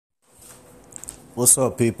What's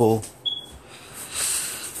up, people?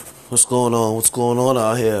 What's going on? What's going on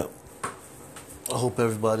out here? I hope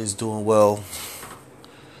everybody's doing well.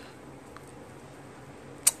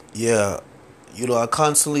 Yeah, I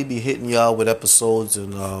constantly be hitting y'all with episodes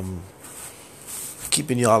and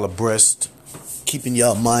keeping y'all abreast, keeping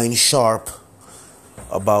y'all mind sharp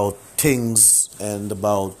about things and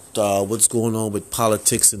about what's going on with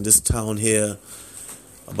politics in this town here,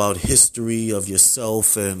 about history of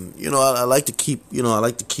yourself, and I like to keep,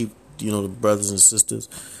 the brothers and sisters.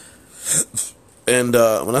 And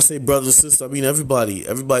when I say brothers and sisters, I mean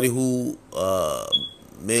everybody who,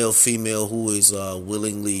 male, female, who is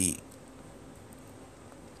willingly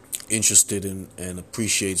interested in and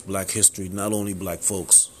appreciates black history, not only black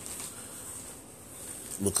folks,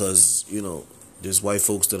 because, there's white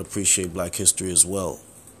folks that appreciate black history as well.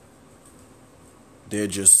 They're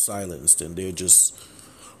just silenced and they're just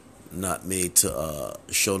not made to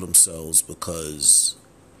show themselves because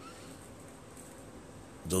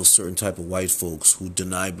those certain type of white folks who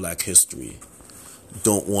deny black history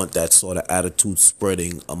don't want that sort of attitude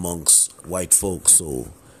spreading amongst white folks.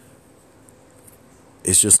 So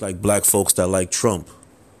it's just like black folks that like Trump.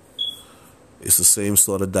 It's the same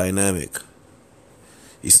sort of dynamic.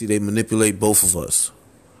 You see, they manipulate both of us,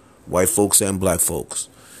 white folks and black folks.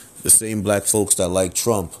 The same black folks that like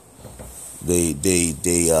Trump, they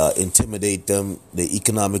intimidate them. They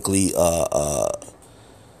economically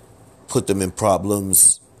put them in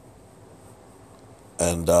problems,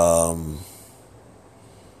 and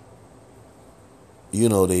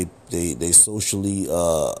they socially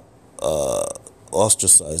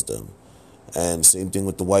ostracize them. And same thing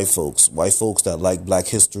with the white folks. White folks that like black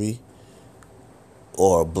history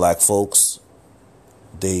or black folks,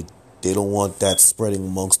 they don't want that spreading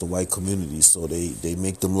amongst the white community, so they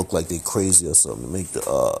make them look like they crazy or something. They make the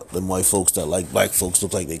white folks that like black folks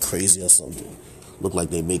look like they crazy or something. Look like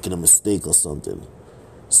they making a mistake or something.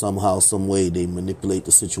 Somehow, some way, they manipulate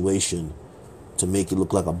the situation to make it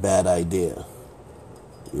look like a bad idea.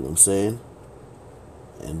 You know what I'm saying?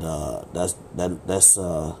 And that's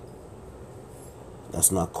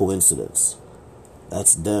not coincidence.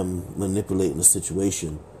 That's them manipulating the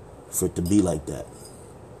situation for it to be like that.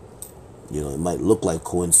 It might look like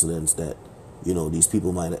coincidence that, these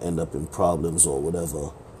people might end up in problems or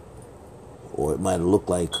whatever. Or it might look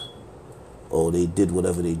like, oh, they did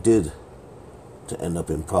whatever they did to end up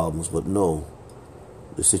in problems. But no,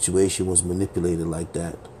 the situation was manipulated like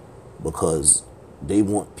that because they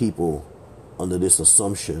want people under this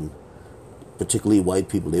assumption, particularly white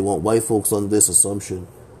people. They want white folks under this assumption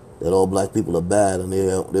that all black people are bad, and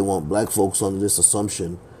they want black folks under this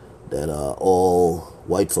assumption that all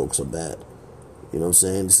white folks are bad. You know what I'm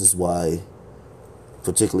saying? This is why,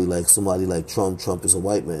 particularly like somebody like Trump is a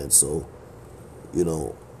white man, so, they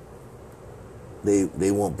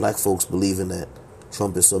want black folks believing that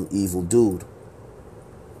Trump is some evil dude.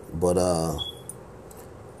 But, I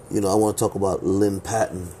want to talk about Lynne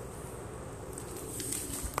Patton,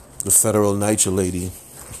 the federal NYCHA lady,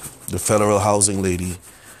 the federal housing lady,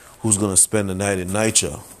 who's going to spend the night in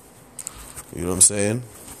NYCHA. You know what I'm saying?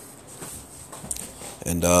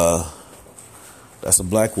 And that's a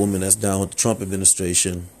black woman that's down with the Trump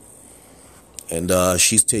administration. And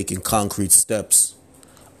she's taking concrete steps,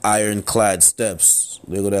 ironclad steps.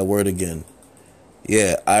 There go that word again.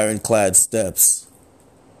 Yeah, ironclad steps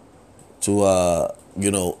to,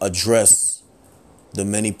 address the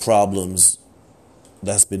many problems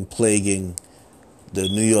that's been plaguing the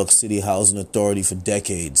New York City Housing Authority for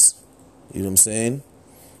decades. You know what I'm saying?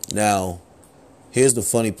 Now, here's the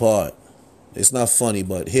funny part. It's not funny,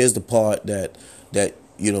 but here's the part that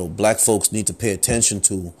black folks need to pay attention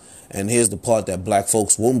to. And here's the part that black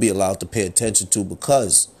folks won't be allowed to pay attention to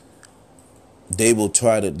because they will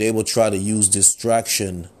try to use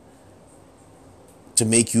distraction to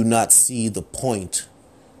make you not see the point.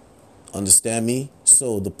 Understand me?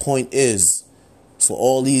 So the point is, for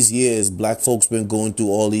all these years, black folks been going through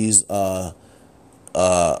all these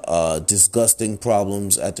disgusting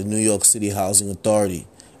problems at the New York City Housing Authority,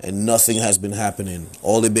 and nothing has been happening.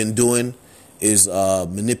 All they've been doing is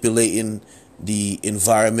manipulating the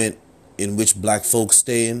environment in which black folks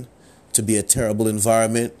stay in to be a terrible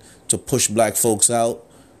environment, to push black folks out,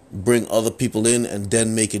 bring other people in, and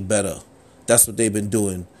then make it better. That's what they've been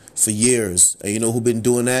doing for years. And you know who's been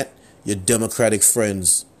doing that? Your Democratic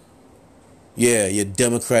friends. Yeah, your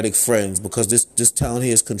Democratic friends, because this town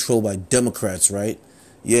here is controlled by Democrats, right?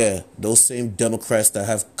 Yeah, those same Democrats that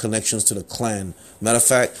have connections to the Klan. Matter of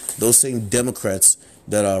fact, those same Democrats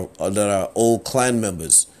that are old Klan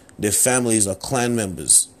members, their families are Klan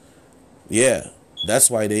members. Yeah, That's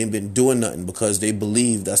why they ain't been doing nothing, because they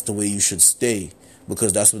believe that's the way you should stay,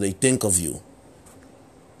 because that's what they think of you.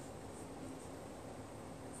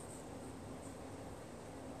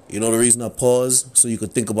 You know the reason I pause? So you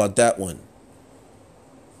could think about that one.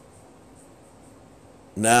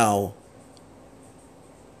 Now,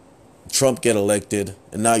 Trump get elected,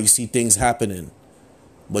 and now you see things happening.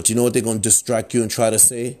 But you know what they're going to distract you and try to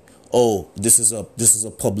say? Oh, this is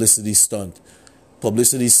a publicity stunt.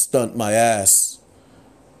 Publicity stunt my ass.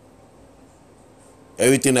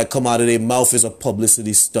 Everything that come out of their mouth is a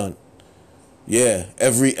publicity stunt. Yeah,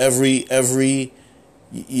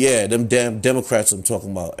 yeah, them damn Democrats I'm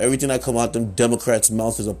talking about. Everything that come out them Democrats'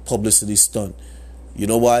 mouth is a publicity stunt. You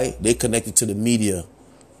know why? They connected to the media,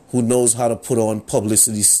 who knows how to put on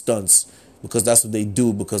publicity stunts, because that's what they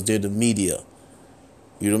do, because they're the media.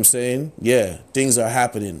 You know what I'm saying? Yeah, things are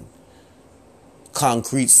happening.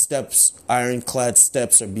 Concrete steps, ironclad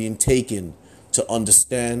steps are being taken to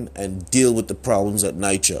understand and deal with the problems at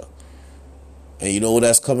NYCHA. And you know where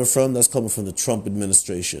that's coming from? That's coming from the Trump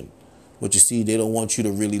administration. But you see, they don't want you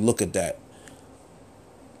to really look at that.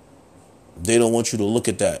 They don't want you to look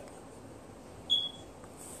at that.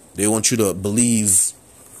 They want you to believe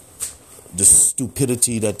the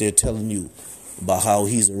stupidity that they're telling you about how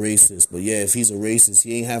he's a racist. But yeah, if he's a racist,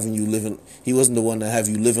 he ain't having you living. He wasn't the one that have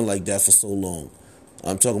you living like that for so long.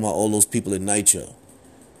 I'm talking about all those people in NYCHA.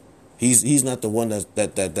 He's not the one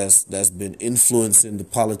that's been influencing the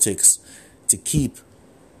politics to keep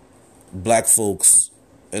black folks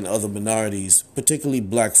and other minorities, particularly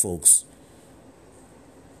black folks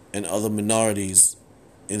and other minorities,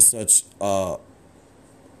 in such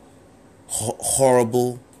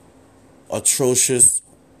horrible, atrocious,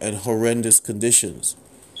 and horrendous conditions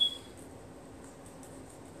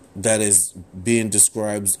that is being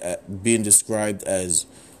described as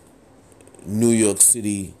New York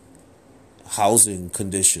City housing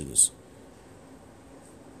conditions.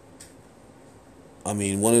 I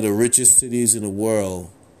mean, one of the richest cities in the world,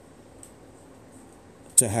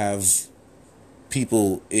 to have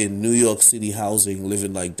people in New York City housing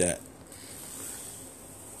living like that.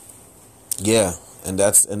 Yeah, and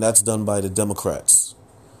that's done by the Democrats.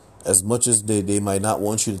 As much as they might not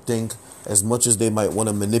want you to think, as much as they might want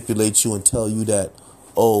to manipulate you and tell you that,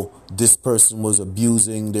 oh, this person was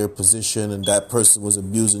abusing their position and that person was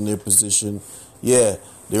abusing their position. Yeah,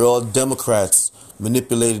 they're all Democrats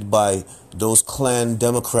manipulated by those Klan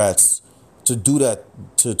Democrats to do that,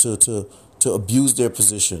 to abuse their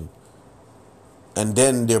position. And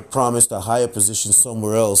then they're promised a higher position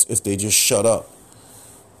somewhere else if they just shut up.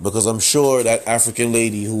 Because I'm sure that African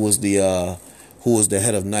lady who was the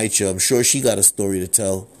head of NYCHA, I'm sure she got a story to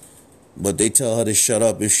tell. But they tell her to shut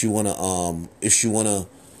up if she wanna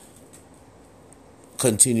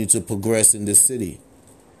continue to progress in this city.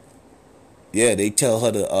 Yeah, they tell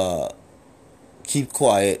her to keep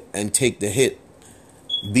quiet and take the hit,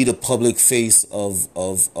 be the public face of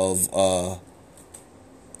the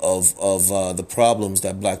problems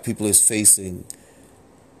that black people is facing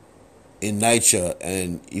in NYCHA,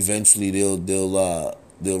 and eventually they'll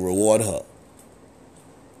reward her.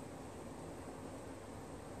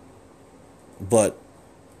 But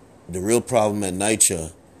the real problem at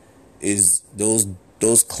NYCHA is those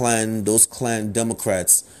Klan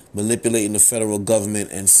Democrats manipulating the federal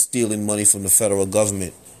government and stealing money from the federal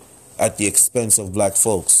government at the expense of black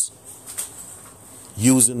folks.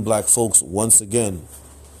 Using black folks once again.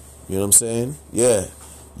 You know what I'm saying? Yeah.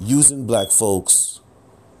 Using black folks,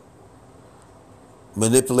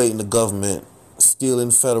 manipulating the government,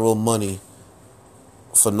 stealing federal money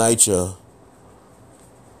for NYCHA,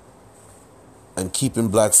 and keeping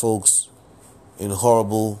black folks in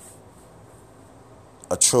horrible,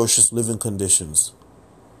 atrocious living conditions.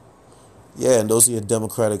 Yeah, and those are your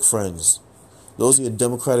Democratic friends. Those are your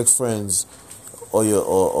Democratic friends, or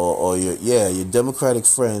your Democratic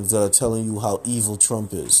friends that are telling you how evil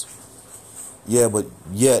Trump is. Yeah, but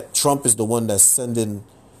yet Trump is the one that's sending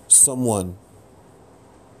someone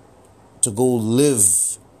to go live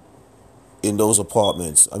in those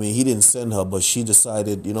apartments. I mean, he didn't send her, but she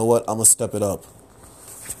decided, you know what, I'm going to step it up.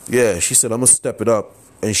 Yeah, she said, I'm going to step it up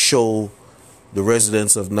and show the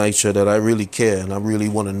residents of NYCHA that I really care and I really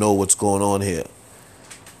want to know what's going on here.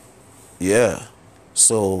 Yeah.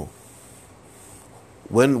 So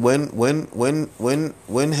when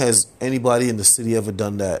has anybody in the city ever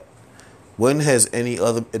done that? When has any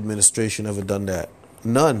other administration ever done that?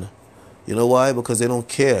 None. You know why? Because they don't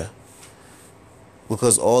care.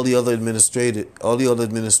 Because all the other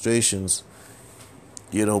administrations,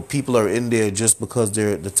 you know, people are in there just because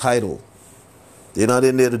they're the title. They're not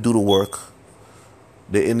in there to do the work.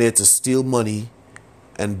 They're in there to steal money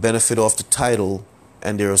and benefit off the title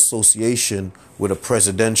and their association with a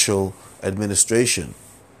presidential administration.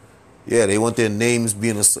 Yeah, they want their names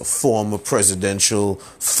being a former presidential,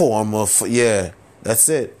 yeah, that's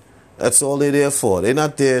it. That's all they're there for. They're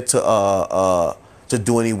not there to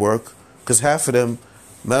do any work, because half of them,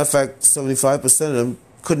 matter of fact, 75% of them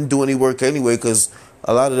couldn't do any work anyway, because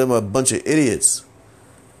a lot of them are a bunch of idiots.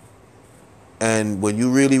 And when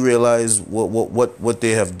you really realize what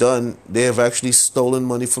they have done, they have actually stolen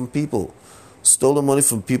money from people. Stolen money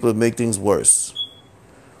from people to make things worse.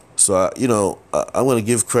 So, I'm going to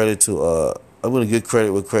give credit to, I'm going to give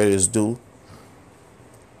credit where credit is due.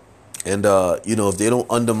 And, if they don't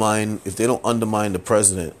undermine the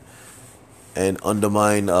president and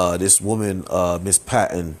undermine this woman, Miss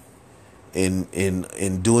Patton,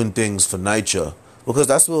 in doing things for NYCHA, because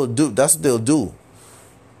that's what they'll do.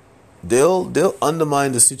 They'll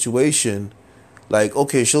undermine the situation. Like,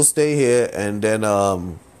 okay, she'll stay here, and then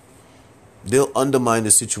they'll undermine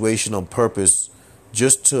the situation on purpose,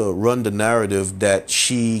 just to run the narrative that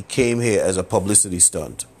she came here as a publicity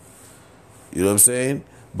stunt. You know what I'm saying?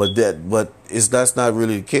 But that's not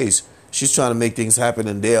really the case. She's trying to make things happen,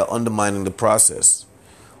 and they are undermining the process.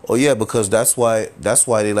 Oh yeah, because that's why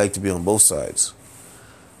they like to be on both sides.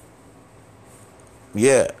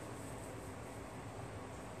 Yeah.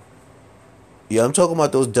 Yeah, I'm talking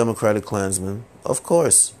about those Democratic Klansmen. Of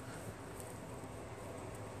course.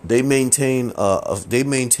 They maintain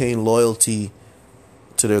loyalty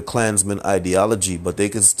to their Klansman ideology, but they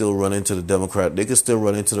can still run into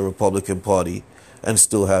the Republican Party and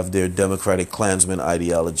still have their Democratic Klansman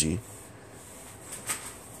ideology.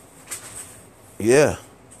 Yeah.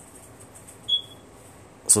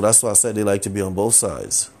 So that's why I said they like to be on both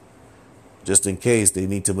sides, just in case they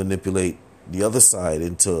need to manipulate the other side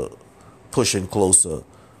into pushing closer.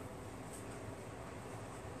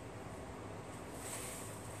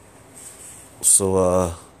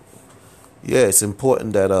 So, yeah, it's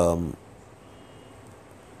important that,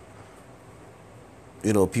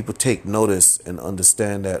 people take notice and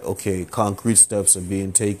understand that, okay, concrete steps are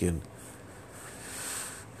being taken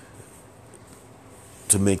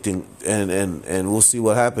to make things, and we'll see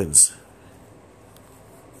what happens.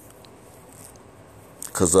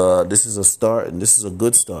 Because this is a start, and this is a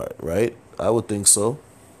good start, right? I would think so.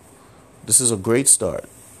 This is a great start.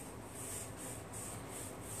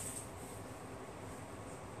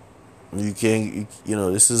 You can't,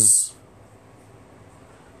 this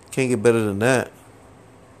can't get better than that.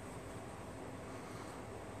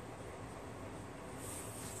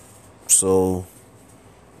 So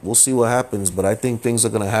we'll see what happens, but I think things are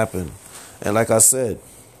going to happen. And like I said,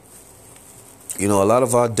 a lot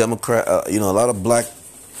of our a lot of black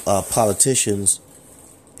politicians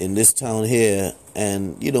in this town here,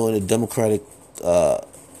 and in a Democratic on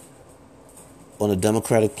a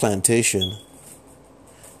Democratic plantation.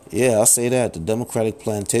 Yeah, I'll say that, the Democratic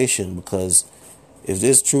plantation, because if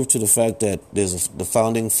there's truth to the fact that the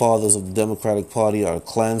founding fathers of the Democratic Party are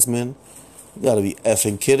Klansmen, you gotta be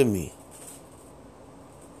effing kidding me.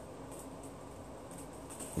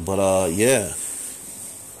 But yeah,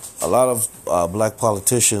 a lot of black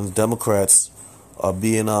politicians, Democrats, are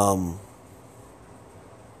being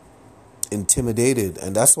intimidated,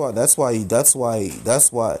 and that's why it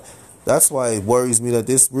worries me that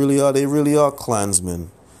they really are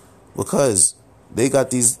Klansmen. Because they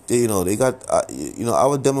got these,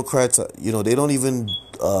 our Democrats, they don't even,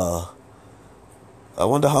 I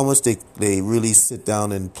wonder how much they really sit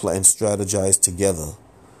down and strategize together.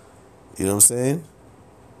 You know what I'm saying?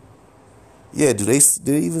 Yeah, do they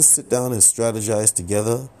even sit down and strategize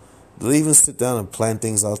together? Do they even sit down and plan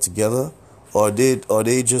things out together? Or are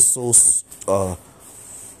they just so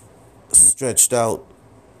stretched out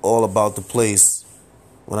all about the place?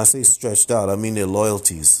 When I say stretched out, I mean their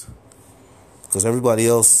loyalties. Because everybody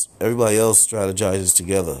else strategizes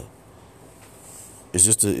together. It's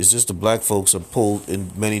just the black folks are pulled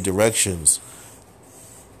in many directions.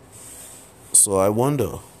 So I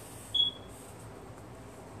wonder.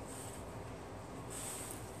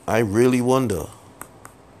 I really wonder.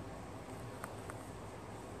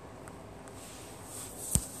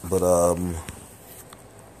 But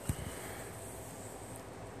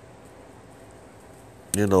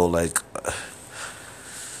like,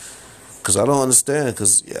 because I don't understand.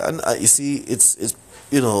 Because you see, it's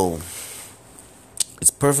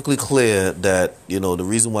it's perfectly clear that the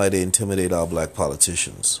reason why they intimidate our black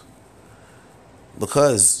politicians,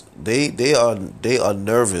 because they are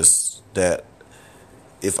nervous that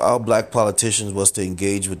if our black politicians was to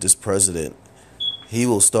engage with this president, he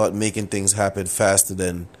will start making things happen faster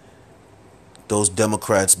than those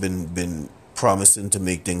Democrats been promising to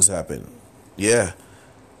make things happen. Yeah.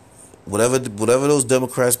 whatever those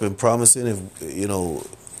Democrats been promising, if you know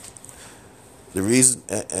the reason,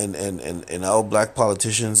 and our black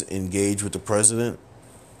politicians engage with the president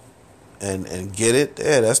and get it,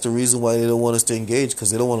 yeah, that's the reason why they don't want us to engage,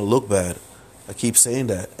 because they don't want to look bad. I keep saying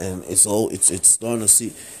that, and it's starting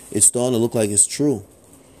to look like it's true,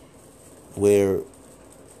 where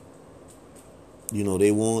you know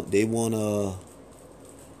they want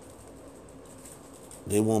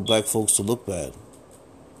black folks to look bad.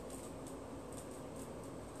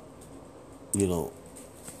 You know,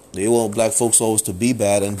 they want black folks always to be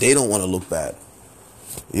bad, and they don't want to look bad.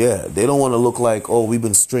 Yeah, they don't want to look like, oh, we've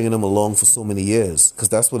been stringing them along for so many years, because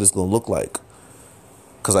that's what it's going to look like.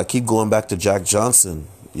 Because I keep going back to Jack Johnson.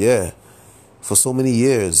 Yeah, for so many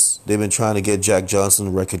years, they've been trying to get Jack Johnson's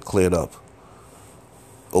record cleared up.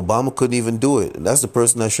 Obama couldn't even do it, and that's the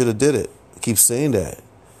person that should have did it. I keep saying that.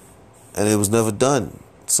 And it was never done.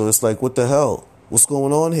 So it's like, what the hell? What's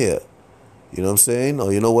going on here? You know what I'm saying? Oh,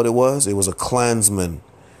 you know what it was? It was a Klansman.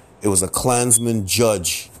 It was a Klansman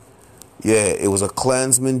judge. Yeah, it was a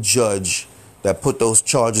Klansman judge that put those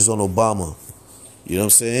charges on Obama. You know what I'm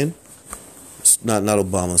saying? Not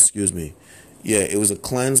Obama, excuse me. Yeah, it was a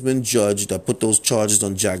Klansman judge that put those charges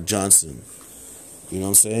on Jack Johnson. You know what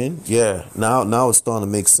I'm saying? Yeah, now it's starting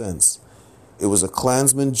to make sense. It was a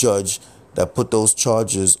Klansman judge that put those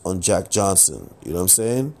charges on Jack Johnson. You know what I'm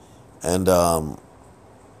saying? And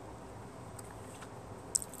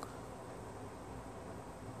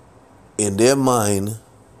in their mind,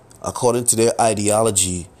 according to their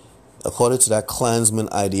ideology, according to that Klansman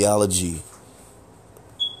ideology,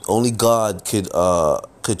 only God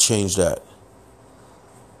could change that.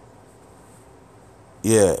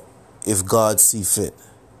 Yeah, if God see fit.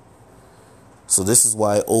 So this is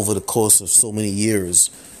why over the course of so many years,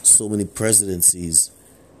 so many presidencies,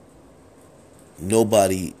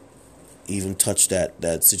 nobody even touched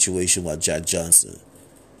that situation with Jack Johnson.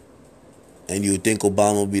 And you would think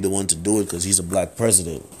Obama would be the one to do it because he's a black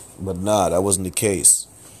president. But nah, that wasn't the case.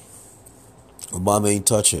 Obama ain't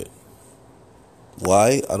touch it.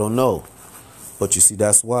 Why? I don't know. But you see,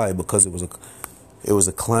 that's why. Because it was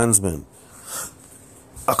a Klansman.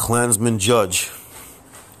 A Klansman judge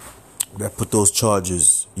that put those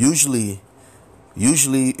charges. Usually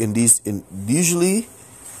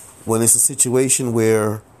when it's a situation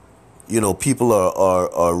where, you know, people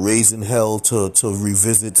are raising hell to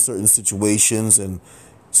revisit certain situations and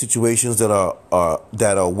situations that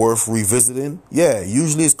are worth revisiting. Yeah,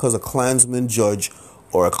 usually it's because a Klansman judge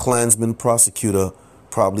or a Klansman prosecutor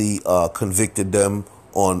probably convicted them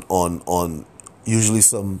on usually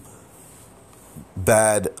some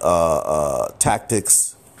bad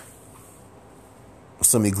tactics,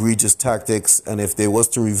 some egregious tactics, and if they was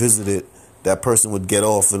to revisit it, that person would get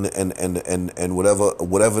off, and whatever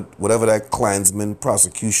that Klansman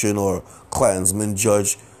prosecution or Klansman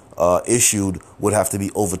judge issued would have to be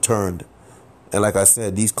overturned. And like I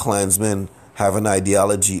said, these Klansmen have an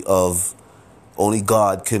ideology of only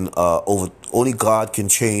God can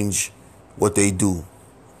change what they do.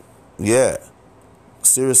 Yeah,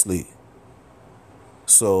 seriously.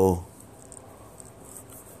 So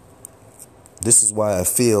this is why I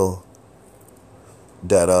feel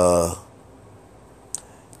that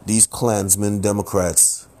these Klansmen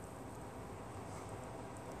Democrats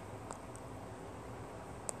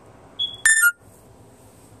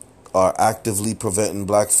are actively preventing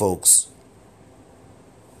black folks,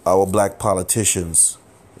 our black politicians.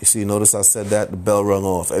 You see, notice I said that, the bell rung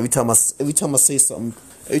off. Every time I say something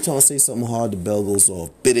hard, the bell goes off.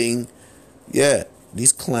 Bidding. Yeah,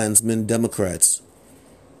 these Klansmen Democrats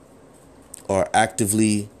are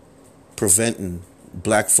actively preventing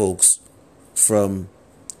black folks from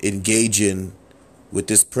engaging with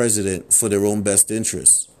this president for their own best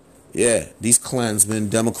interests. Yeah, these Klansmen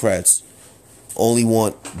Democrats only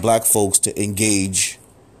want black folks to engage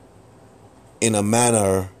in a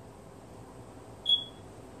manner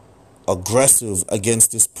aggressive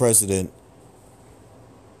against this president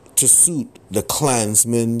to suit the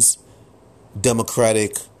Klansmen's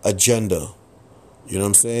democratic agenda. You know what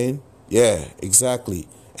I'm saying? Yeah, exactly.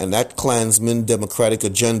 And that Klansman democratic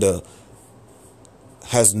agenda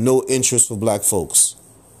has no interest for black folks.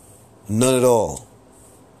 None at all.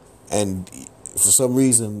 And for some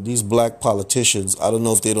reason, these black politicians, I don't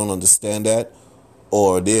know if they don't understand that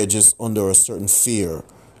or they're just under a certain fear.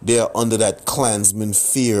 They're under that Klansman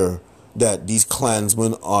fear that these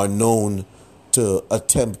Klansmen are known to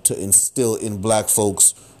attempt to instill in black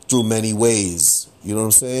folks through many ways. You know what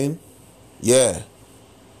I'm saying? Yeah.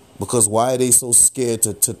 Because why are they so scared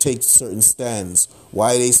to take certain stands?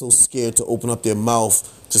 Why are they so scared to open up their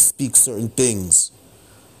mouth to speak certain things?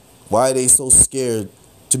 Why are they so scared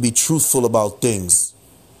to be truthful about things.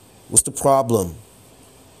 What's the problem?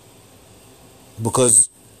 Because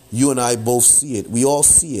you and I both see it. We all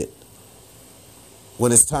see it.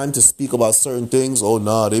 When it's time to speak about certain things, oh,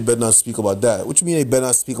 nah, they better not speak about that. What you mean they better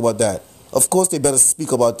not speak about that? Of course they better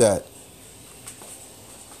speak about that.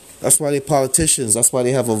 That's why they're politicians. That's why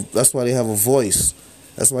they have a voice.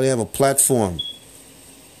 That's why they have a platform.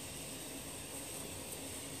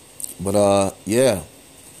 But yeah.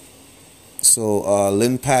 So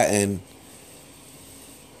Lynne Patton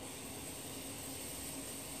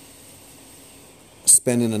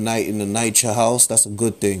spending the night in the NYCHA house, that's a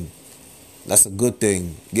good thing. That's a good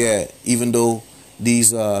thing. Yeah, even though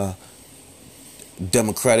these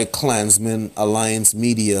Democratic Klansmen Alliance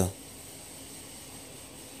media,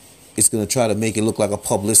 it's going to try to make it look like a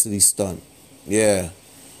publicity stunt. Yeah.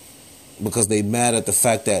 Because they mad at the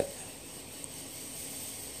fact that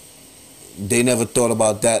they never thought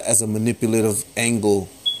about that as a manipulative angle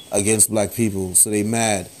against black people. So they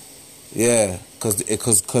mad. Yeah. Because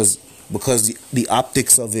the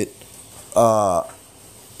optics of it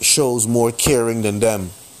shows more caring than them.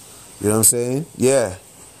 You know what I'm saying? Yeah.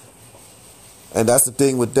 And that's the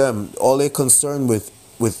thing with them. All they're concerned with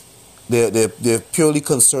they're purely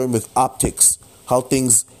concerned with optics, how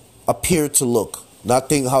things appear to look,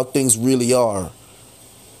 not how things really are.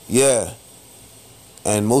 Yeah.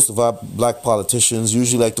 And most of our black politicians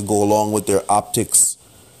usually like to go along with their optics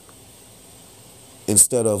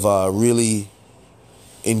instead of really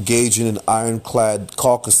engaging in ironclad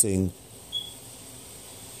caucusing,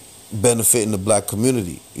 benefiting the black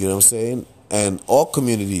community. You know what I'm saying? And all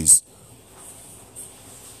communities,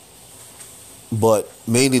 but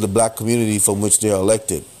mainly the black community from which they are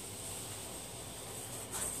elected.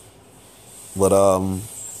 But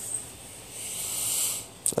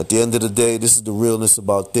at the end of the day, this is the Realness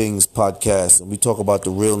About Things podcast, and we talk about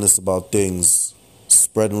the realness about things,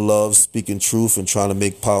 spreading love, speaking truth, and trying to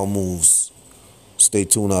make power moves. Stay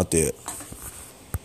tuned out there.